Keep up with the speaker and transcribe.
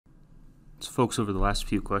So folks, over the last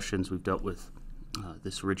few questions we've dealt with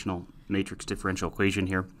this original matrix differential equation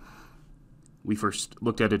here. We first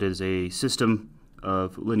looked at it as a system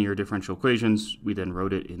of linear differential equations. We then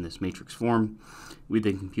wrote it in this matrix form. We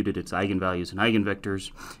then computed its eigenvalues and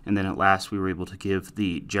eigenvectors, and then at last we were able to give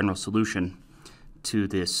the general solution to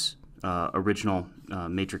this original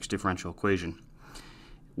matrix differential equation.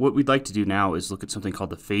 What we'd like to do now is look at something called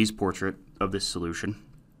the phase portrait of this solution.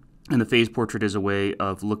 And the phase portrait is a way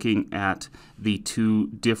of looking at the two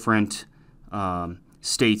different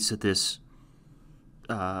states that this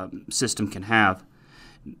system can have.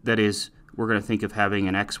 That is, we're going to think of having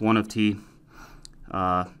an x1 of t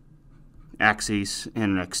axis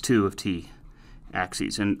and an x2 of t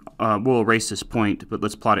axes. And we'll erase this point, but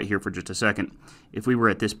let's plot it here for just a second. If we were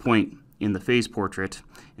at this point in the phase portrait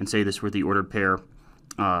and say this were the ordered pair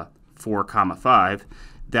 4, 5,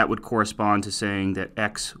 that would correspond to saying that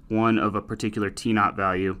x1 of a particular t0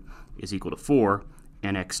 value is equal to 4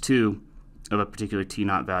 and x2 of a particular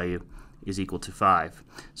t0 value is equal to 5.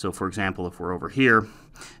 So for example, if we're over here,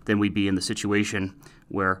 then we'd be in the situation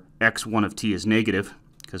where x1 of t is negative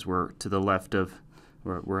because we're to the left of,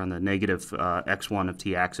 we're on the negative x1 of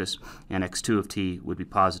t axis, and x2 of t would be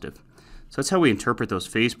positive. So that's how we interpret those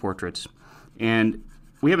phase portraits. And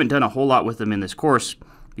we haven't done a whole lot with them in this course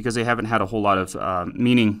because they haven't had a whole lot of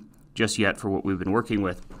meaning just yet for what we've been working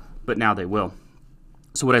with, but now they will.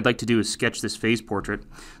 So what I'd like to do is sketch this phase portrait.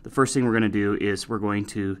 The first thing we're going to do is we're going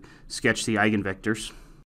to sketch the eigenvectors.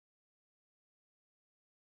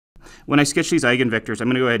 When I sketch these eigenvectors, I'm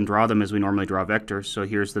going to go ahead and draw them as we normally draw vectors. So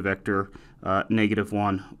here's the vector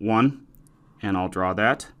 -1, 1, and I'll draw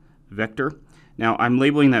that vector. Now I'm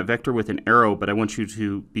labeling that vector with an arrow, but I want you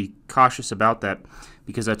to be cautious about that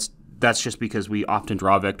because that's just because we often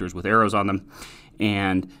draw vectors with arrows on them.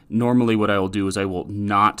 And normally what I will do is I will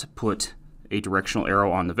not put a directional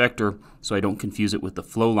arrow on the vector so I don't confuse it with the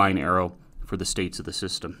flow line arrow for the states of the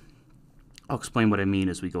system. I'll explain what I mean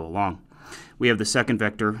as we go along. We have the second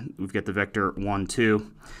vector. We've got the vector 1,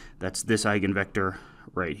 2. That's this eigenvector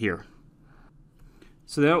right here.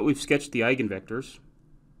 So now that we've sketched the eigenvectors,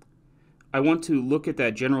 I want to look at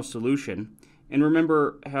that general solution. And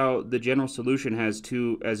remember how the general solution has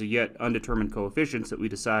two as yet undetermined coefficients that we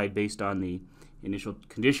decide based on the initial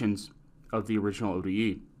conditions of the original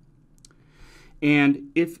ODE. And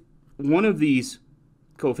if one of these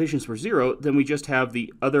coefficients were 0, then we just have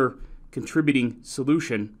the other contributing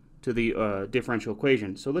solution to the differential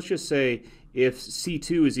equation. So let's just say if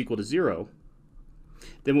C2 is equal to 0,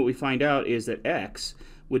 then what we find out is that x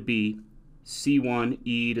would be C1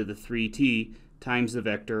 e to the 3t times the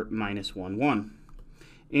vector -1, 1.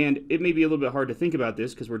 And it may be a little bit hard to think about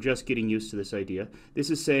this because we're just getting used to this idea. This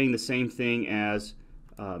is saying the same thing as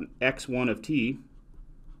x1 of t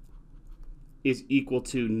is equal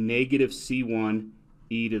to negative C1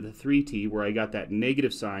 e to the 3t, where I got that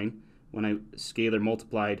negative sign when I scalar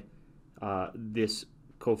multiplied this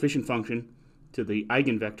coefficient function to the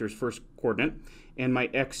eigenvector's first coordinate, and my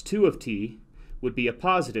x2 of t would be a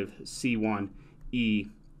positive C1 e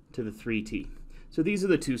to the 3t. So these are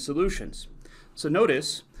the two solutions. So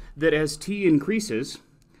notice that as t increases,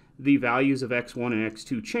 the values of x1 and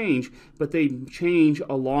x2 change, but they change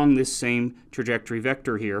along this same trajectory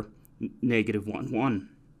vector here, -1, 1.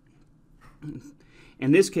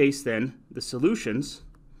 In this case, then, the solutions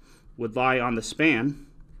would lie on the span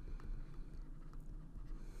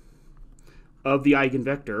of the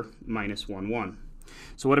eigenvector -1, 1.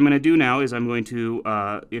 So what I'm going to do now is I'm going to,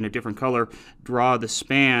 in a different color, draw the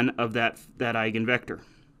span of that eigenvector.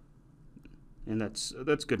 And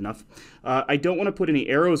that's good enough. I don't want to put any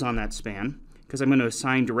arrows on that span because I'm going to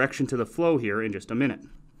assign direction to the flow here in just a minute.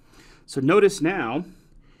 So notice now,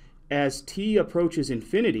 as t approaches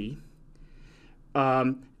infinity,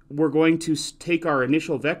 we're going to take our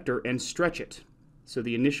initial vector and stretch it. So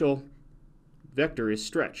the initial vector is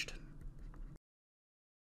stretched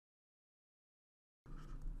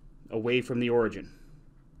away from the origin.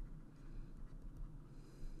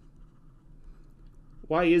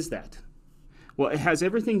 Why is that? Well, it has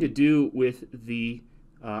everything to do with the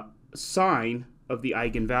sign of the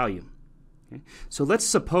eigenvalue. Okay? So let's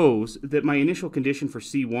suppose that my initial condition for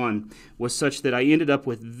C1 was such that I ended up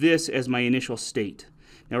with this as my initial state.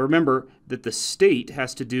 Now remember that the state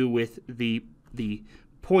has to do with the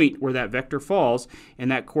point where that vector falls, and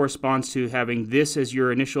that corresponds to having this as your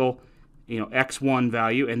initial x1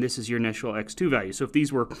 value, and this is your initial x2 value. So if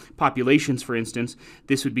these were populations, for instance,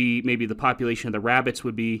 this would be maybe the population of the rabbits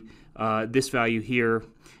would be this value here,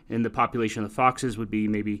 and the population of the foxes would be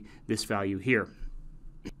maybe this value here.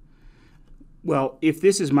 Well, if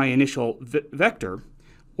this is my initial vector,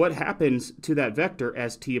 what happens to that vector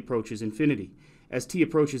as t approaches infinity? As t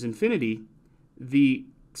approaches infinity, the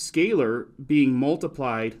scalar being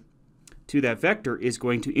multiplied to that vector is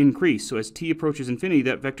going to increase. So as t approaches infinity,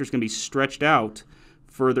 that vector is going to be stretched out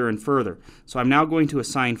further and further. So I'm now going to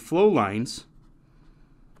assign flow lines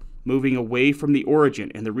moving away from the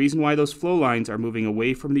origin. And the reason why those flow lines are moving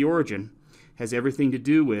away from the origin has everything to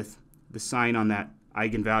do with the sign on that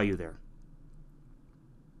eigenvalue there.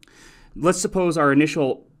 Let's suppose our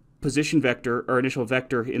initial position vector, or initial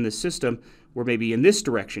vector in the system, were maybe in this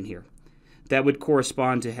direction here. That would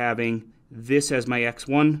correspond to having this as my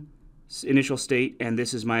x1 initial state, and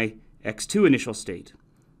this is my x2 initial state.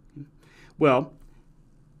 Well,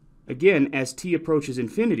 again, as t approaches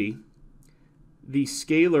infinity, the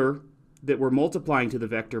scalar that we're multiplying to the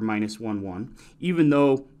vector minus 1, 1, even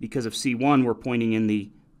though because of c1 we're pointing in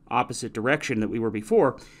the opposite direction that we were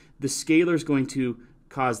before, the scalar is going to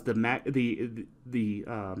cause the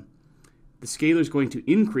scalar is going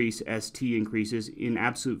to increase as t increases in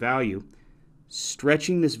absolute value,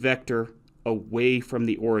 stretching this vector away from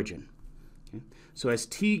the origin. Okay? So as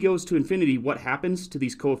t goes to infinity, what happens to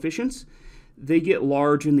these coefficients? They get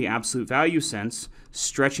large in the absolute value sense,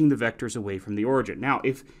 stretching the vectors away from the origin. Now,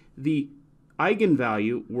 if the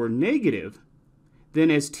eigenvalue were negative,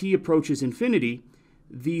 then as t approaches infinity,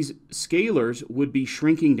 these scalars would be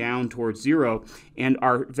shrinking down towards 0, and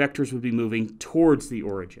our vectors would be moving towards the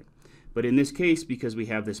origin. But in this case, because we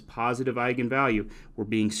have this positive eigenvalue, we're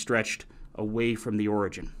being stretched away from the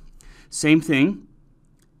origin. Same thing,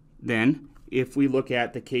 then, if we look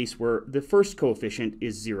at the case where the first coefficient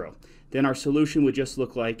is 0. Then our solution would just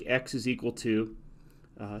look like x is equal to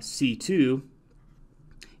c2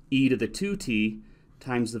 e to the 2t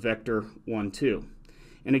times the vector 1, 2.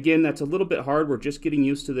 And again, that's a little bit hard. We're just getting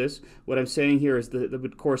used to this. What I'm saying here is that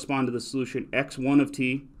would correspond to the solution x1 of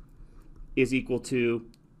t is equal to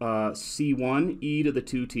c1 e to the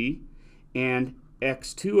 2t, and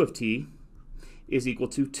x2 of t is equal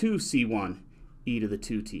to 2c1 e to the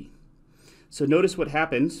 2t. So notice what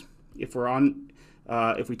happens if we're on,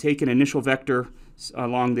 if we take an initial vector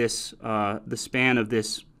along this, the span of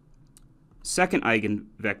this second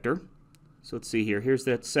eigenvector. So let's see here. Here's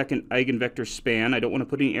that second eigenvector span. I don't want to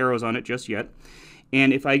put any arrows on it just yet.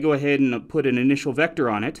 And if I go ahead and put an initial vector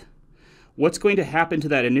on it, what's going to happen to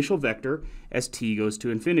that initial vector as t goes to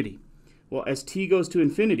infinity? Well, as t goes to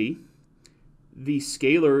infinity, the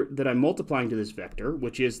scalar that I'm multiplying to this vector,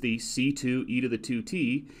 which is the c2 e to the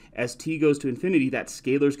 2t, as t goes to infinity, that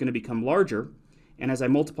scalar is going to become larger. And as I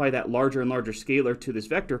multiply that larger and larger scalar to this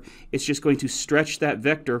vector, it's just going to stretch that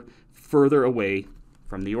vector further away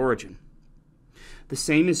from the origin. The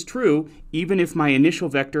same is true even if my initial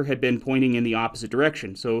vector had been pointing in the opposite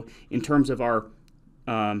direction. So in terms of our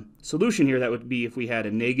solution here, that would be if we had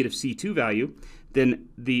a negative c2 value, then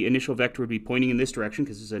the initial vector would be pointing in this direction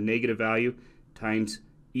because it's a negative value times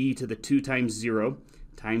e to the 2 times 0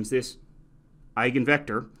 times this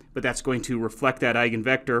eigenvector, but that's going to reflect that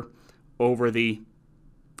eigenvector over the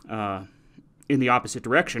in the opposite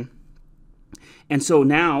direction. And so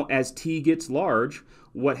now as t gets large,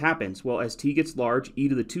 what happens? Well, as t gets large, e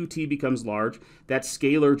to the 2t becomes large. That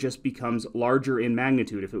scalar just becomes larger in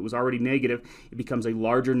magnitude. If it was already negative, it becomes a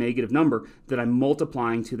larger negative number that I'm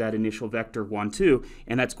multiplying to that initial vector 1, 2,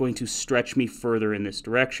 and that's going to stretch me further in this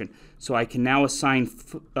direction. So I can now assign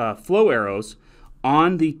flow arrows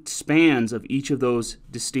on the spans of each of those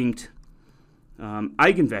distinct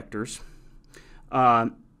eigenvectors,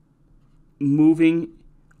 moving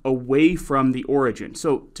away from the origin.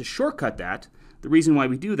 So to shortcut that, the reason why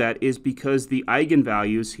we do that is because the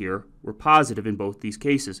eigenvalues here were positive in both these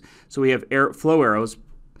cases. So we have flow arrows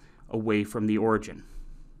away from the origin.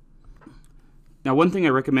 Now, one thing I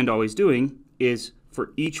recommend always doing is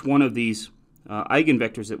for each one of these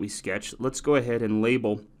eigenvectors that we sketch, let's go ahead and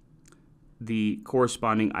label the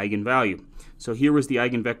corresponding eigenvalue. So here was the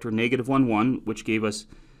eigenvector negative 1, 1, which gave us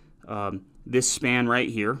this span right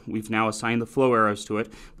here. We've now assigned the flow arrows to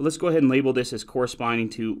it. But let's go ahead and label this as corresponding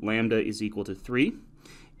to lambda is equal to 3.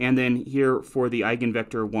 And then here for the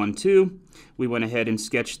eigenvector 1, 2, we went ahead and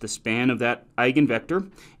sketched the span of that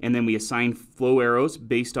eigenvector, and then we assigned flow arrows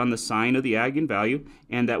based on the sign of the eigenvalue,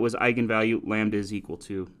 and that was eigenvalue lambda is equal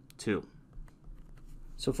to 2.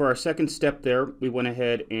 So for our second step there, we went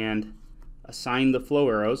ahead and assigned the flow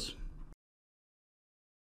arrows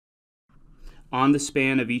on the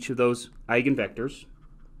span of each of those eigenvectors.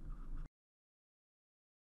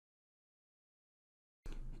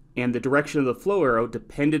 And the direction of the flow arrow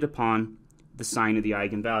depended upon the sign of the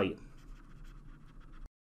eigenvalue.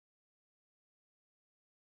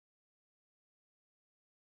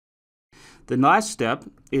 The last step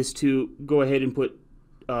is to go ahead and put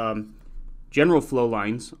general flow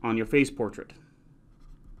lines on your phase portrait.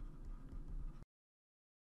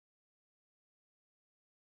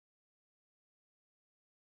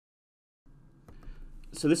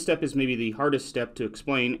 So this step is maybe the hardest step to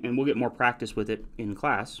explain, and we'll get more practice with it in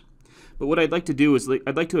class. But what I'd like to do is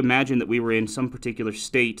I'd like to imagine that we were in some particular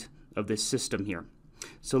state of this system here.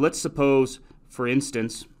 So let's suppose, for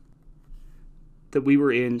instance, that we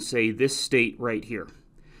were in, say, this state right here.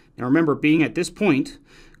 Now remember, being at this point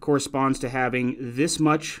corresponds to having this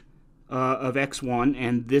much of x1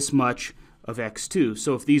 and this much of x2.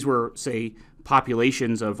 So if these were, say,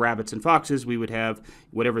 populations of rabbits and foxes, we would have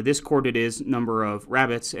whatever this coordinate is, number of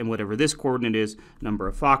rabbits, and whatever this coordinate is, number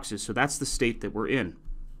of foxes. So that's the state that we're in.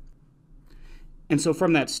 And so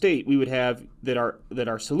from that state, we would have that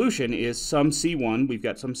our solution is some c1, we've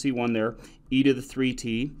got some c1 there, e to the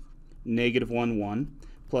 3t, negative 1, 1,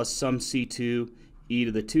 plus some c2, e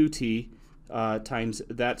to the 2t, times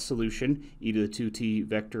that solution, e to the 2t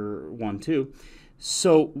vector 1, 2.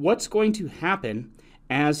 So what's going to happen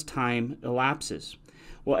as time elapses?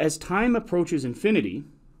 Well, as time approaches infinity,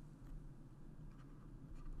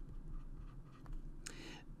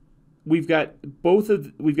 we've got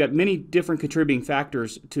many different contributing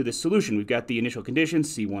factors to this solution. We've got the initial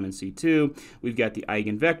conditions, C1 and C2. We've got the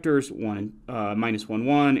eigenvectors, minus 1,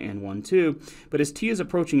 1 and 1, 2. But as t is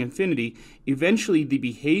approaching infinity, eventually the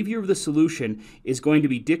behavior of the solution is going to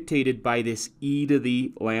be dictated by this e to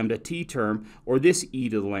the lambda t term, or this e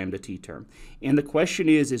to the lambda t term. And the question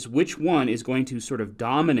is which one is going to sort of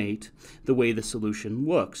dominate the way the solution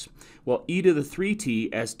looks? Well, e to the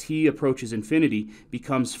 3t as t approaches infinity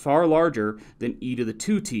becomes far larger than e to the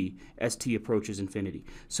 2t as t approaches infinity.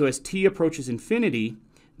 So as t approaches infinity,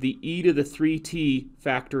 the e to the 3t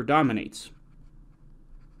factor dominates.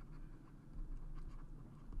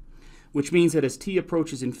 Which means that as t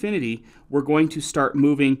approaches infinity, we're going to start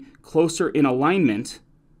moving closer in alignment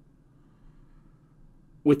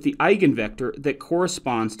with the eigenvector that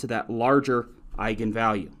corresponds to that larger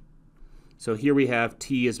eigenvalue. So here we have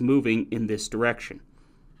t is moving in this direction.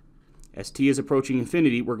 As t is approaching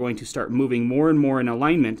infinity, we're going to start moving more and more in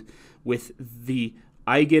alignment with the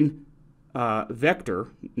eigenvector,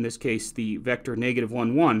 in this case the vector negative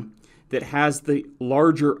 1, 1, that has the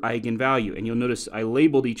larger eigenvalue. And you'll notice I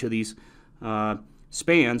labeled each of these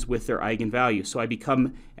spans with their eigenvalue. So I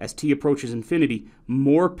become, as t approaches infinity,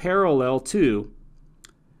 more parallel to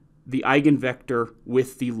the eigenvector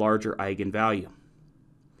with the larger eigenvalue.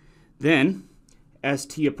 Then, as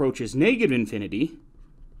t approaches negative infinity,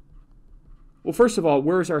 well, first of all,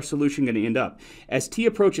 where's our solution going to end up? As t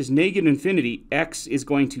approaches negative infinity, x is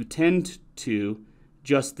going to tend to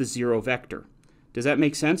just the 0 vector. Does that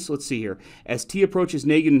make sense? Let's see here. As t approaches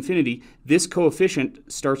negative infinity, this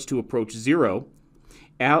coefficient starts to approach 0.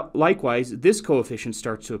 Likewise, this coefficient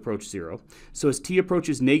starts to approach 0. So as t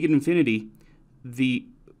approaches negative infinity,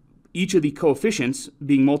 each of the coefficients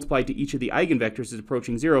being multiplied to each of the eigenvectors is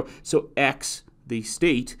approaching 0. So x, the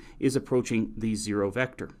state, is approaching the 0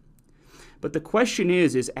 vector. But the question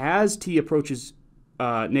is as t approaches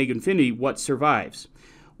negative infinity, what survives?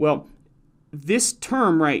 Well, this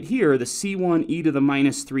term right here, the c1 e to the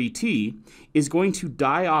minus 3t, is going to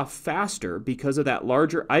die off faster because of that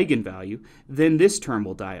larger eigenvalue than this term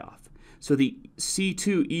will die off. So the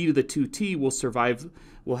c2 e to the 2t will survive,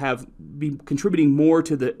 be contributing more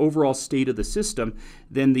to the overall state of the system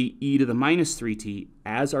than the e to the minus 3t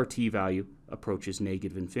as our t value approaches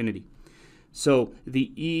negative infinity. So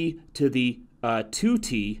the e to the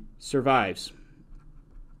 2t survives.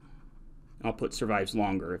 I'll put survives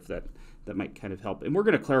longer if that might kind of help. And we're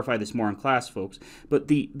going to clarify this more in class, folks. But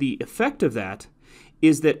the effect of that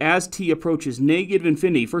is that as t approaches negative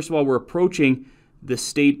infinity, first of all, we're approaching the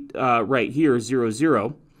state right here, 0,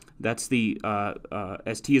 0. That's the,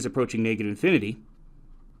 as t is approaching negative infinity.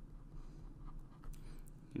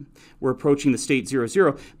 We're approaching the state 0,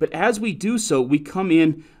 0. But as we do so, we come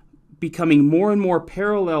in becoming more and more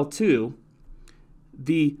parallel to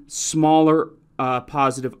the smaller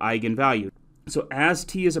positive eigenvalue. So as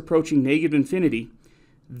t is approaching negative infinity,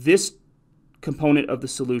 this component of the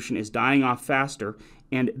solution is dying off faster,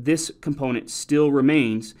 and this component still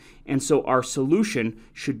remains. And so our solution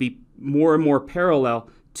should be more and more parallel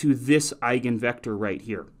to this eigenvector right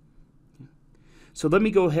here. So let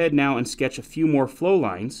me go ahead now and sketch a few more flow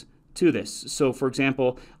lines to this. So for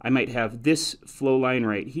example, I might have this flow line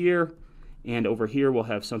right here, and over here we'll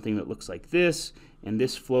have something that looks like this, and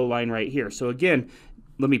this flow line right here. So again,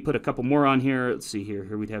 let me put a couple more on here. Let's see here.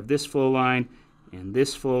 Here we'd have this flow line, and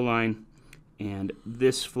this flow line, and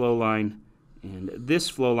this flow line, and this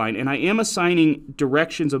flow line. And I am assigning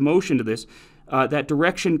directions of motion to this. That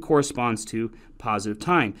direction corresponds to positive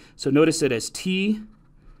time. So notice that as t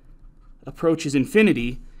approaches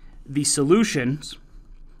infinity, the solutions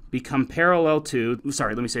become parallel to,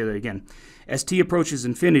 sorry, let me say that again. As t approaches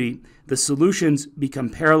infinity, the solutions become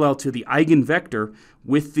parallel to the eigenvector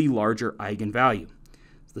with the larger eigenvalue.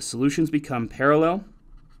 The solutions become parallel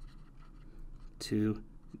to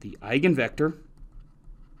the eigenvector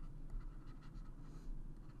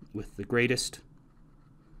with the greatest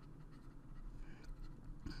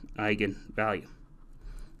eigenvalue.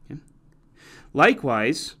 Okay.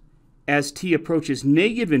 Likewise, as t approaches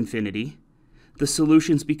negative infinity, the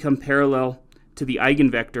solutions become parallel to the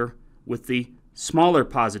eigenvector with the smaller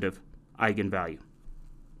positive eigenvalue.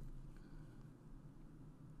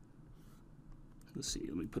 Let's see,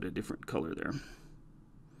 let me put a different color there.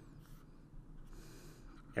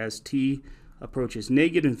 As t approaches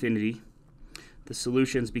negative infinity, the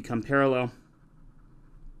solutions become parallel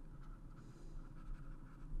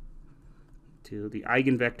to the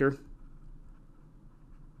eigenvector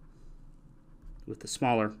with the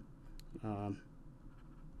smaller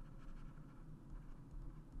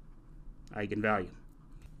eigenvalue.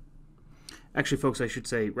 Actually, folks, I should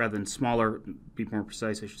say, rather than smaller, be more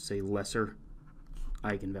precise, I should say lesser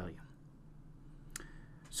eigenvalue.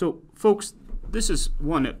 So, folks, this is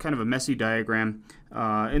kind of a messy diagram,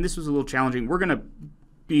 and this was a little challenging. We're going to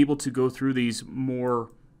be able to go through these more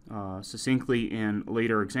succinctly in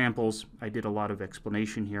later examples. I did a lot of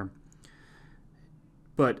explanation here.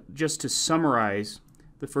 But just to summarize,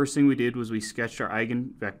 the first thing we did was we sketched our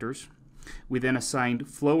eigenvectors. We then assigned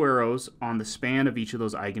flow arrows on the span of each of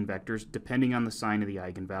those eigenvectors depending on the sign of the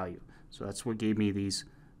eigenvalue. So that's what gave me these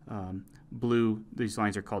blue, these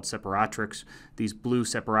lines are called separatrix, these blue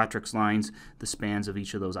separatrix lines, the spans of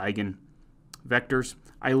each of those eigenvectors.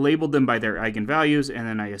 I labeled them by their eigenvalues, and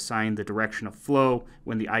then I assigned the direction of flow.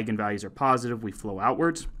 When the eigenvalues are positive, we flow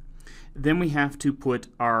outwards. Then we have to put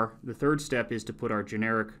the third step is to put our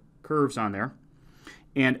generic curves on there.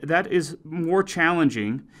 And that is more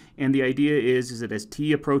challenging, and the idea is that as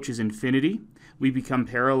t approaches infinity, we become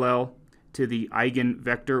parallel to the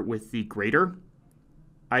eigenvector with the greater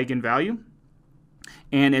eigenvalue.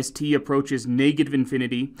 And as t approaches negative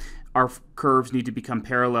infinity, our curves need to become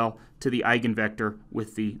parallel to the eigenvector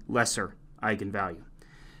with the lesser eigenvalue.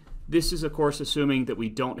 This is, of course, assuming that we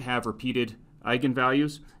don't have repeated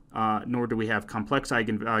eigenvalues, nor do we have complex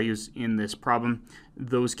eigenvalues in this problem.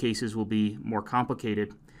 Those cases will be more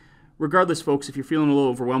complicated. Regardless, folks, if you're feeling a little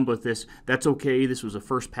overwhelmed with this, that's okay. This was a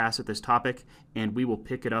first pass at this topic, and we will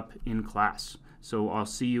pick it up in class. So I'll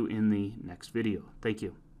see you in the next video. Thank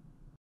you.